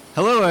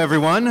Hello,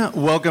 everyone.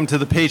 Welcome to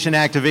the Patient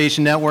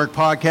Activation Network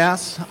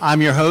podcast.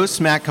 I'm your host,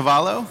 Matt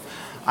Cavallo.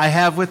 I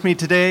have with me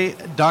today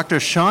Dr.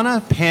 Shawna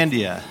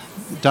Pandya.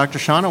 Dr.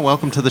 Shawna,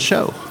 welcome to the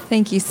show.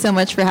 Thank you so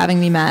much for having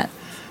me, Matt.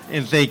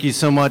 And thank you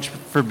so much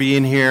for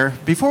being here.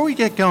 Before we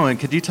get going,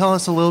 could you tell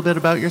us a little bit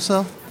about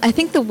yourself? I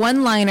think the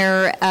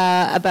one-liner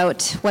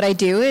about what I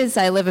do is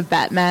I live a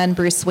Batman,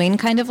 Bruce Wayne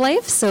kind of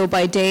life. So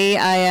by day,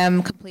 I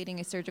am completing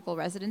a surgical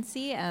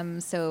residency.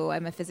 So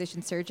I'm a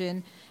physician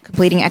surgeon,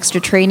 completing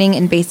extra training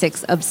in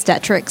basics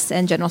obstetrics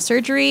and general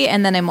surgery.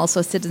 And then I'm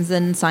also a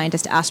citizen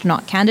scientist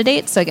astronaut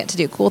candidate. So I get to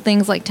do cool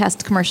things like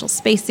test commercial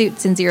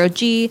spacesuits in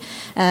zero-G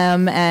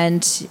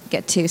and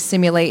get to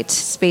simulate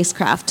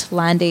spacecraft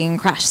landing,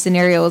 crash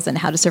scenarios, and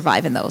how to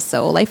survive in those.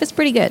 So life is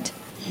pretty good.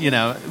 You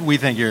know, we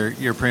think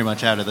you're pretty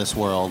much out of this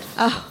world.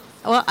 Oh,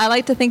 well, I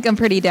like to think I'm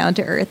pretty down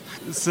to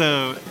earth.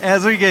 So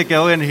as we get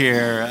going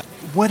here,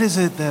 what is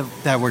it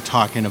that we're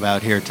talking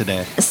about here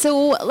today?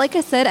 So, like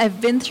I said,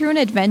 I've been through an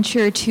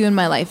adventure or two in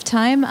my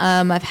lifetime.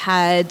 I've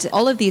had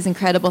all of these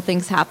incredible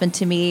things happen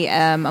to me.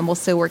 I'm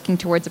also working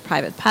towards a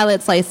private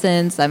pilot's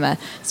license. I'm a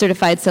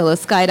certified solo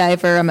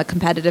skydiver. I'm a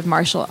competitive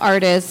martial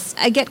artist.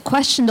 I get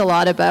questioned a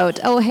lot about,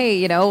 oh, hey,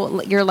 you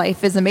know, your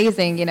life is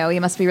amazing. You know,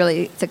 you must be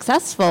really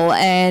successful.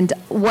 And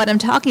what I'm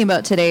talking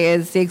about today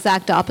is the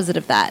exact opposite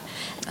of that.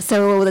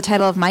 So the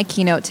title of my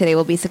keynote today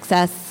will be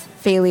Success,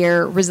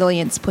 Failure,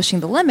 Resilience,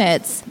 Pushing the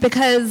Limits,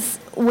 because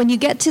when you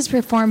get to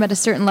perform at a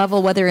certain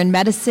level, whether in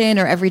medicine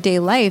or everyday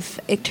life,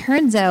 it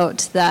turns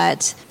out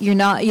that you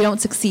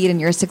don't succeed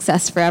and you're a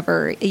success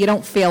forever. You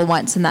don't fail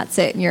once and that's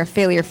it, and you're a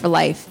failure for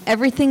life.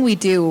 Everything we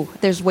do,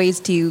 there's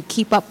ways to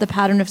keep up the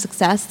pattern of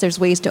success. There's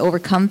ways to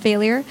overcome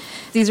failure.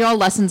 These are all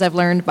lessons I've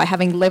learned by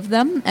having lived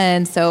them,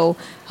 and so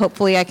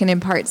hopefully I can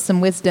impart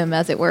some wisdom,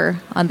 as it were,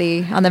 on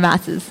the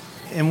masses.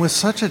 And with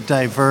such a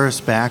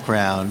diverse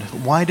background,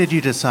 why did you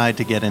decide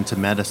to get into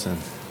medicine?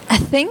 I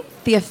think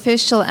the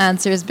official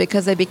answer is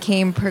because I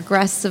became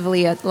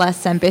progressively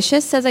less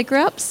ambitious as I grew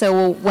up.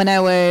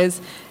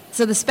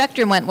 So the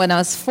spectrum went when I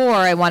was 4,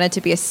 I wanted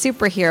to be a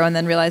superhero and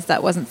then realized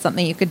that wasn't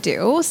something you could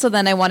do. So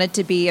then I wanted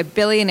to be a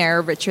billionaire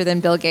richer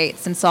than Bill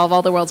Gates and solve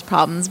all the world's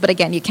problems. But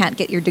again, you can't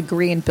get your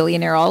degree in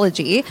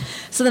billionaireology.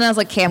 So then I was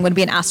like, okay, I'm going to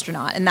be an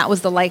astronaut. And that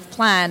was the life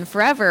plan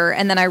forever.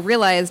 And then I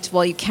realized,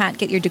 well, you can't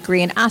get your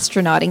degree in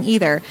astronauting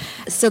either.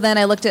 So then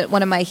I looked at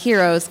one of my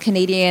heroes,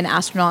 Canadian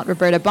astronaut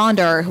Roberta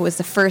Bondar, who was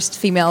the first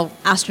female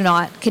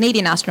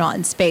Canadian astronaut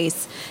in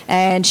space.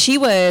 And she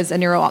was a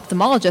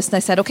neuro-ophthalmologist. And I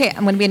said, okay,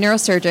 I'm going to be a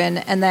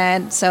neurosurgeon. And then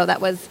so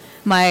that was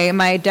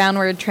my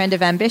downward trend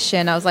of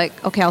ambition. I was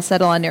like, okay, I'll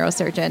settle on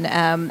neurosurgeon.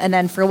 And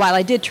then for a while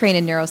I did train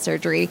in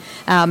neurosurgery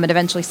and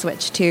eventually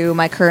switched to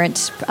my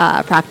current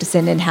practice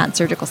in enhanced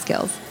surgical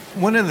skills.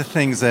 One of the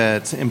things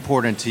that's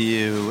important to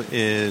you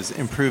is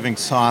improving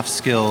soft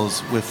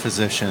skills with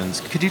physicians.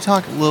 Could you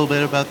talk a little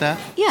bit about that?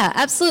 Yeah,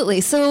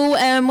 absolutely. So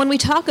when we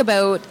talk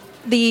about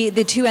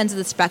the two ends of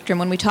the spectrum,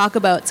 when we talk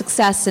about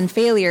success and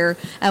failure,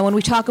 when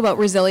we talk about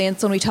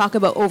resilience, when we talk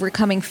about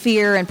overcoming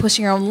fear and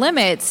pushing our own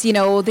limits, you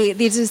know,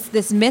 there's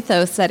this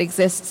mythos that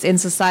exists in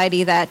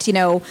society that, you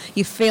know,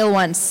 you fail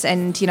once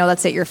and, you know,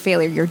 that's it, you're a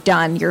failure, you're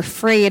done. You're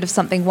afraid of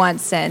something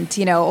once and,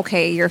 you know,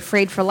 okay, you're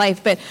afraid for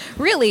life. But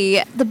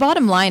really, the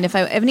bottom line, if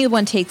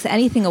anyone takes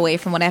anything away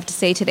from what I have to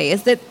say today,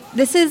 is that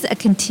this is a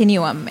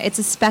continuum. It's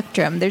a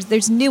spectrum.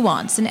 There's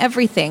nuance in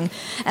everything.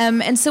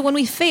 And so when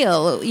we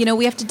fail, you know,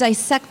 we have to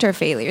dissect our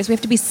failures. We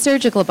have to be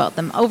surgical about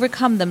them,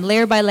 overcome them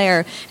layer by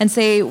layer, and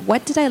say,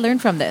 what did I learn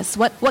from this?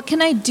 What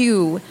can I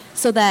do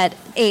so that,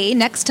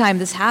 next time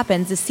this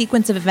happens, this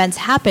sequence of events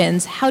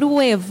happens, how do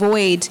I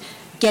avoid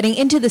getting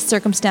into this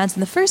circumstance in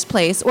the first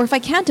place? Or if I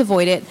can't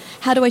avoid it,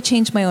 how do I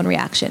change my own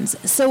reactions?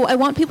 So I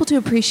want people to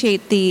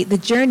appreciate the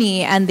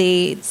journey and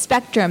the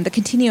spectrum, the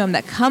continuum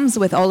that comes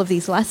with all of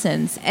these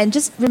lessons. And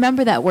just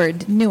remember that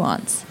word,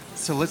 nuance.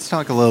 So let's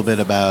talk a little bit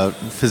about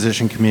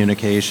physician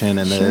communication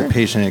and the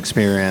patient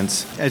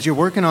experience. As you're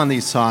working on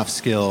these soft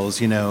skills,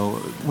 you know,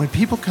 when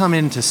people come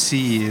in to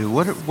see you,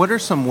 what are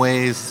some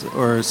ways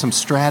or some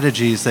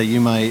strategies that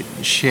you might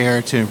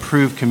share to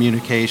improve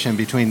communication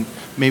between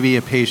maybe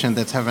a patient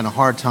that's having a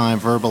hard time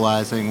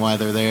verbalizing why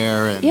they're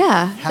there? And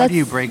how do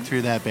you break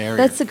through that barrier?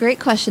 That's a great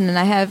question, and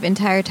I have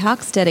entire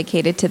talks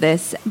dedicated to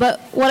this. But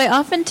what I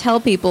often tell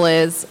people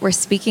is we're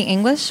speaking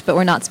English, but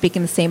we're not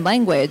speaking the same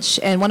language.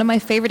 And one of my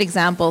favorite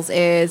examples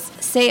is,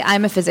 say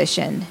I'm a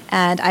physician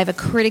and I have a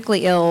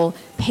critically ill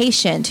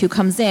patient who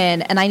comes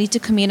in and I need to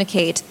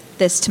communicate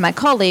this to my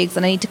colleagues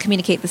and I need to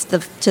communicate this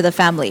to the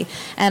family.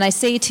 And I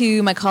say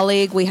to my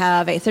colleague, we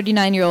have a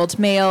 39-year-old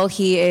male.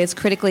 He is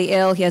critically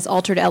ill. He has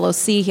altered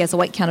LOC. He has a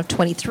white count of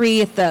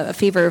 23, a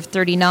fever of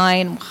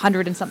 39,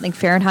 100 and something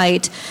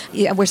Fahrenheit.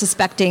 We're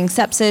suspecting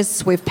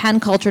sepsis. We've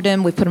PAN cultured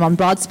him. We've put him on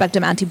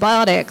broad-spectrum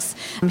antibiotics.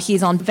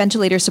 He's on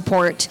ventilator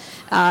support.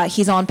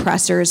 He's on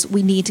pressors.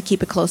 We need to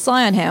keep a close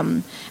eye on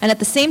him. And at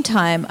the same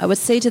time, I would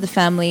say to the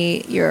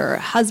family, your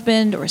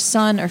husband or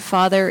son or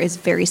father is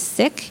very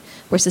sick.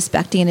 We're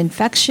suspecting an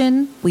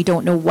infection. We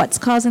don't know what's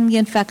causing the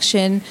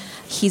infection.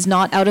 He's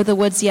not out of the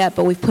woods yet,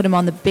 but we've put him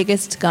on the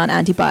biggest gun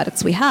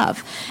antibiotics we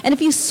have. And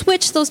if you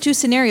switch those two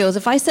scenarios,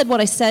 if I said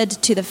what I said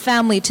to the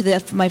family,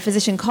 to my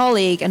physician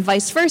colleague, and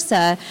vice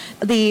versa,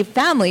 the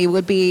family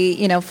would be,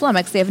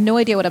 flummoxed. They have no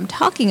idea what I'm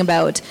talking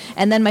about.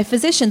 And then my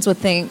physicians would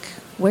think,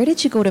 where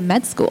did you go to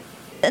med school?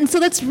 And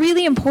so that's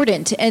really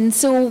important. And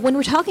so when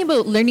we're talking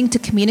about learning to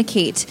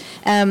communicate,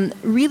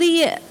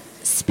 really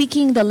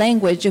speaking the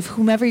language of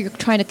whomever you're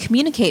trying to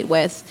communicate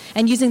with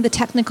and using the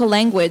technical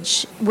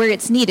language where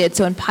it's needed,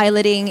 so in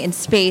piloting, in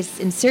space,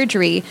 in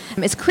surgery,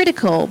 is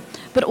critical,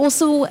 but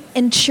also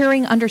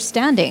ensuring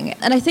understanding.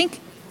 And I think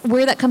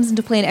where that comes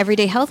into play in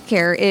everyday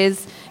healthcare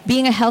is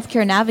being a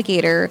healthcare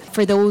navigator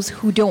for those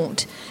who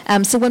don't.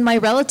 So when my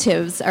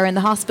relatives are in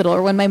the hospital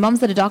or when my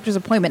mom's at a doctor's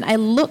appointment, I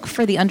look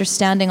for the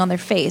understanding on their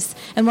face.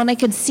 And when I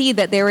can see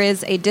that there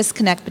is a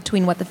disconnect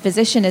between what the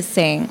physician is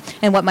saying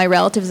and what my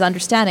relative is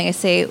understanding, I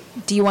say,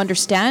 do you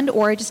understand?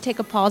 Or I just take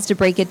a pause to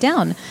break it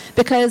down.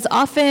 Because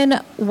often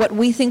what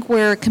we think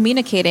we're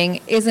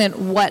communicating isn't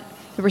what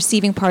the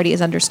receiving party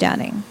is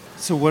understanding.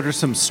 So what are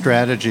some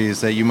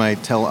strategies that you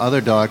might tell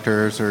other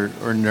doctors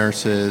or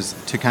nurses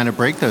to kind of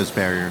break those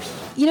barriers?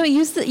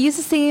 Use the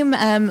same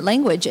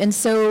language. And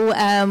so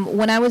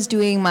when I was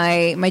doing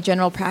my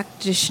general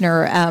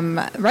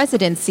practitioner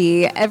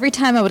residency, every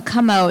time I would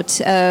come out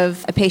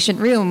of a patient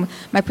room,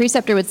 my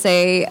preceptor would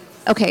say,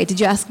 okay, did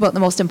you ask about the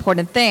most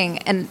important thing?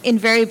 And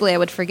invariably I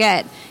would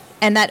forget.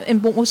 And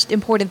that most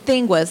important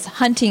thing was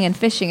hunting and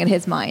fishing in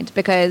his mind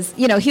because,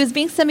 he was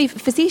being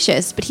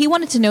semi-facetious, but he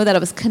wanted to know that I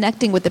was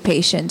connecting with the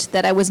patient,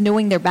 that I was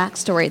knowing their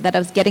backstory, that I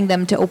was getting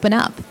them to open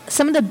up.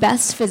 Some of the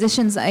best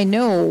physicians I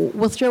know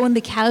will throw in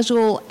the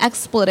casual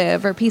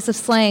expletive or piece of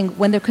slang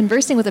when they're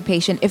conversing with a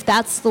patient if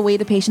that's the way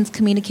the patient's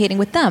communicating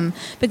with them.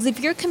 Because if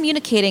you're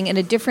communicating in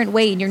a different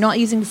way and you're not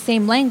using the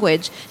same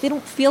language, they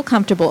don't feel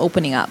comfortable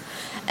opening up.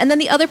 And then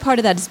the other part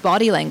of that is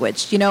body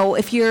language.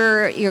 If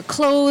you're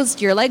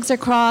closed, your legs are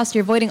crossed,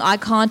 you're avoiding eye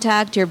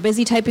contact, you're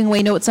busy typing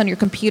away notes on your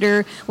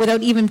computer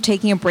without even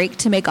taking a break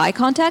to make eye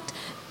contact,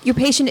 your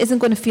patient isn't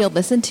going to feel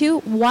listened to.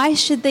 Why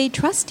should they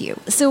trust you?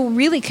 So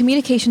really,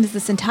 communication is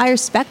this entire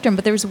spectrum,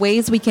 but there's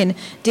ways we can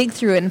dig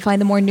through it and find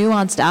the more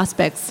nuanced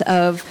aspects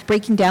of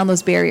breaking down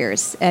those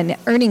barriers and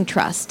earning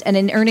trust, and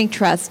in earning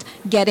trust,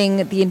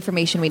 getting the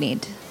information we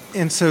need.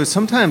 And so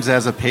sometimes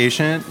as a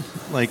patient,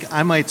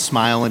 I might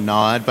smile and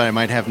nod, but I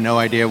might have no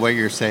idea what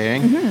you're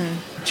saying.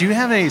 Mm-hmm. Do you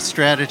have any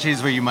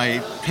strategies where you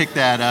might pick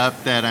that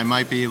up, that I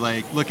might be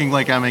looking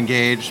like I'm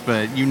engaged,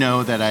 but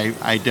that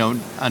I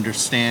don't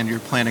understand your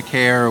plan of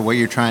care or what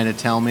you're trying to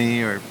tell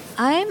me? Or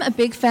I'm a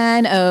big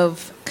fan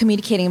of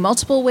communicating in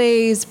multiple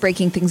ways,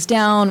 breaking things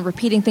down,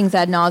 repeating things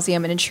ad nauseum,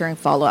 and ensuring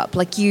follow-up.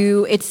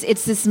 It's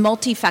this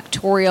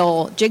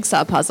multifactorial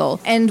jigsaw puzzle.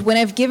 And when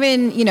I've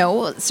given,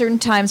 certain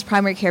times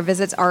primary care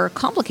visits are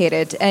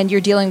complicated and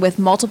you're dealing with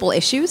multiple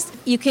issues,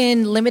 you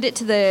can limit it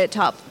to the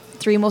top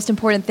 3 most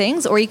important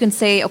things, or you can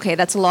say, okay,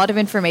 that's a lot of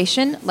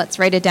information. Let's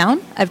write it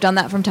down. I've done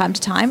that from time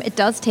to time. It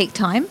does take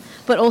time,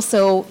 but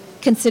also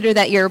consider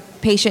that your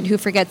patient who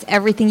forgets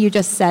everything you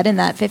just said in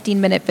that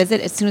 15-minute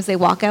visit as soon as they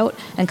walk out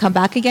and come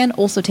back again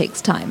also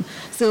takes time.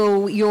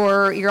 So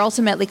you're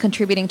ultimately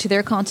contributing to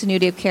their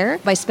continuity of care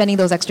by spending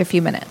those extra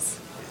few minutes.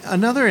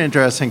 Another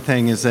interesting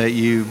thing is that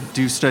you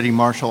do study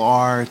martial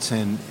arts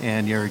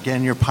and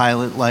your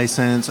pilot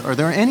license. Are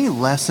there any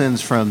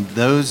lessons from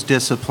those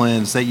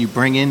disciplines that you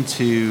bring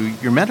into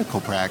your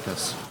medical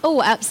practice?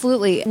 Oh,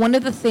 absolutely. One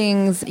of the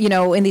things,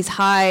 in these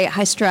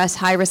high stress,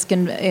 high risk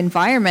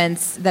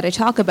environments that I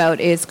talk about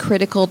is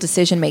critical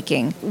decision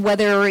making.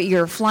 Whether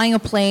you're flying a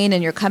plane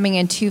and you're coming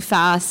in too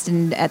fast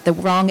and at the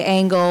wrong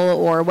angle,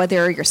 or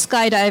whether you're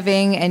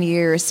skydiving and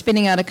you're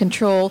spinning out of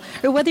control,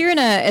 or whether you're in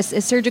a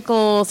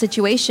surgical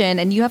situation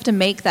and you have to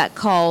make that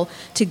call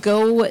to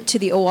go to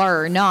the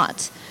OR or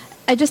not.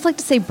 I just like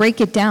to say, break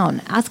it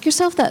down. Ask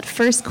yourself that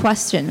first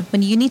question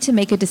when you need to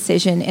make a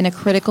decision in a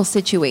critical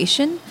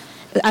situation.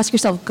 Ask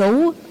yourself,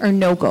 go or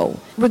no go.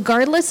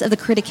 Regardless of the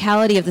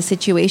criticality of the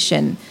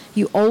situation,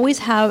 you always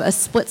have a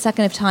split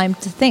second of time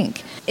to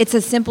think. It's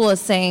as simple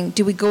as saying,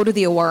 do we go to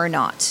the OR or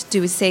not?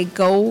 Do we say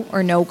go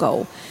or no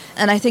go?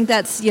 And I think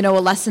that's, a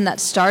lesson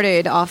that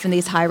started off in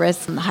these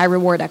high-risk and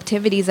high-reward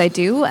activities I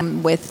do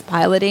with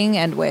piloting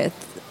and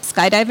with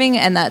skydiving,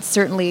 and that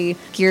certainly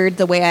geared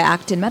the way I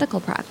act in medical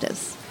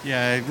practice.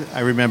 Yeah,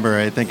 I remember,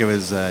 I think it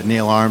was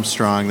Neil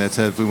Armstrong that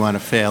said we want to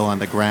fail on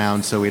the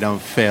ground so we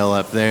don't fail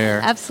up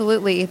there.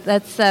 Absolutely.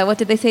 That's, what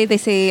did they say? They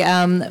say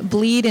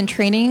bleed in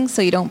training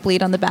so you don't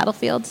bleed on the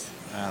battlefield.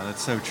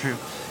 That's so true.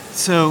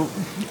 So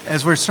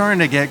as we're starting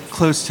to get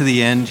close to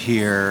the end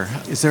here,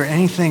 is there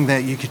anything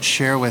that you could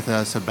share with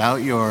us about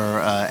your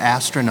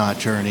astronaut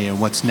journey and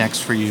what's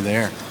next for you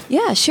there?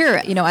 Yeah, sure.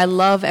 I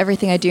love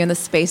everything I do in the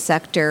space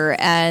sector,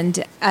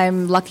 and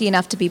I'm lucky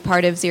enough to be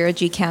part of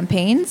zero-G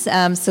campaigns.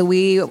 I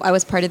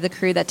was part of the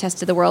crew that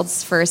tested the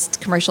world's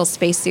first commercial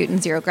spacesuit in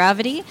zero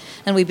gravity,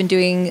 and we've been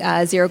doing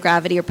zero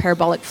gravity or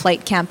parabolic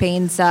flight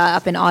campaigns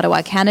up in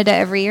Ottawa, Canada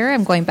every year.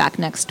 I'm going back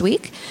next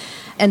week.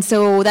 And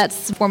so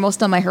that's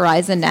foremost on my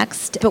horizon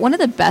next. But one of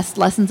the best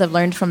lessons I've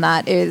learned from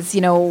that is,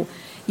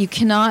 you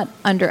cannot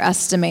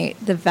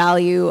underestimate the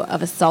value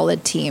of a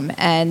solid team.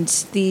 And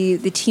the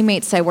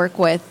teammates I work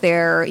with,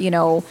 they're,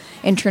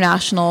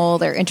 international,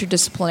 they're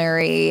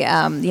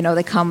interdisciplinary,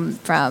 they come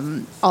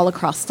from all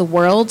across the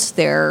world.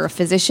 They're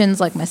physicians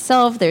like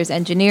myself, there's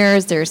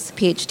engineers, there's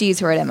PhDs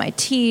who are at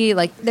MIT.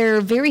 Like, they're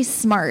very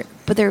smart,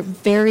 but they're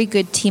very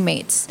good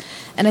teammates.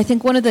 And I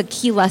think one of the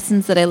key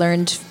lessons that I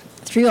learned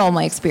through all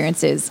my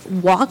experiences,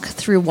 walk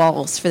through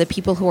walls for the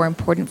people who are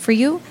important for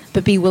you,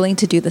 but be willing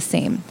to do the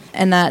same.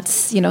 And that's,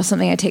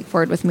 something I take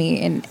forward with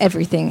me in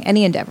everything,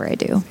 any endeavor I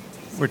do.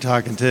 We're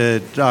talking to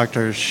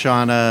Dr.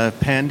 Shawna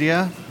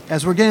Pandya.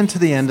 As we're getting to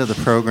the end of the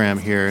program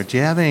here, do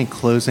you have any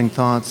closing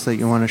thoughts that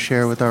you want to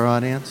share with our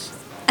audience?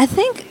 I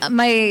think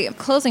my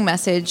closing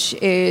message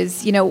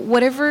is,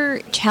 whatever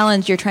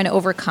challenge you're trying to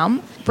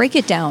overcome, break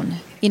it down.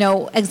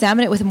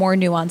 Examine it with a more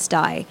nuanced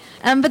eye.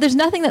 But there's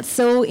nothing that's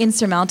so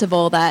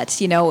insurmountable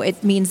that,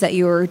 it means that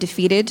you're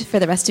defeated for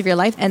the rest of your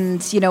life.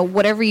 And,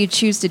 whatever you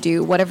choose to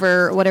do,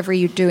 whatever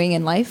you're doing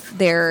in life,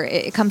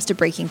 it comes to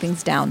breaking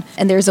things down.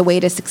 And there's a way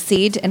to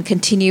succeed and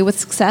continue with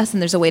success,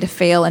 and there's a way to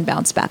fail and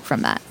bounce back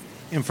from that.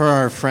 And for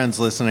our friends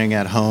listening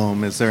at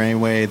home, is there any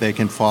way they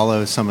can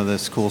follow some of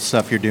this cool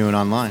stuff you're doing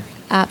online?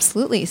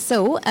 Absolutely.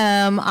 So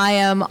I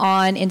am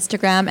on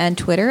Instagram and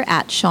Twitter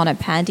at Shawna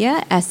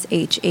Pandya,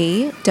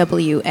 SHAWNA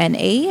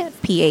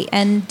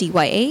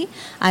PANDYA.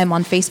 I'm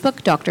on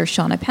Facebook, Dr.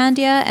 Shawna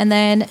Pandya, and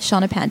then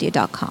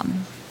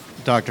shawnapandya.com.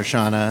 Dr.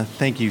 Shawna,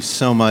 thank you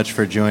so much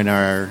for joining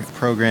our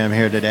program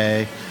here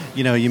today.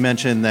 You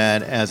mentioned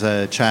that as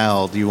a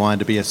child you wanted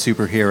to be a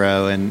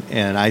superhero,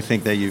 and I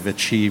think that you've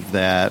achieved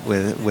that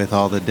with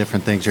all the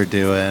different things you're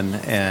doing,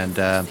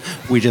 and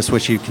we just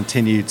wish you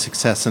continued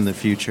success in the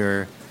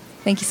future.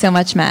 Thank you so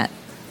much, Matt.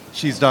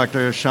 She's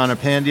Dr. Shawna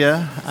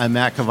Pandya. I'm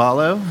Matt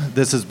Cavallo.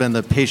 This has been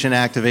the Patient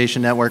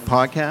Activation Network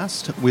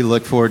podcast. We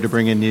look forward to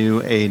bringing you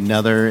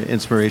another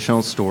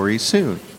inspirational story soon.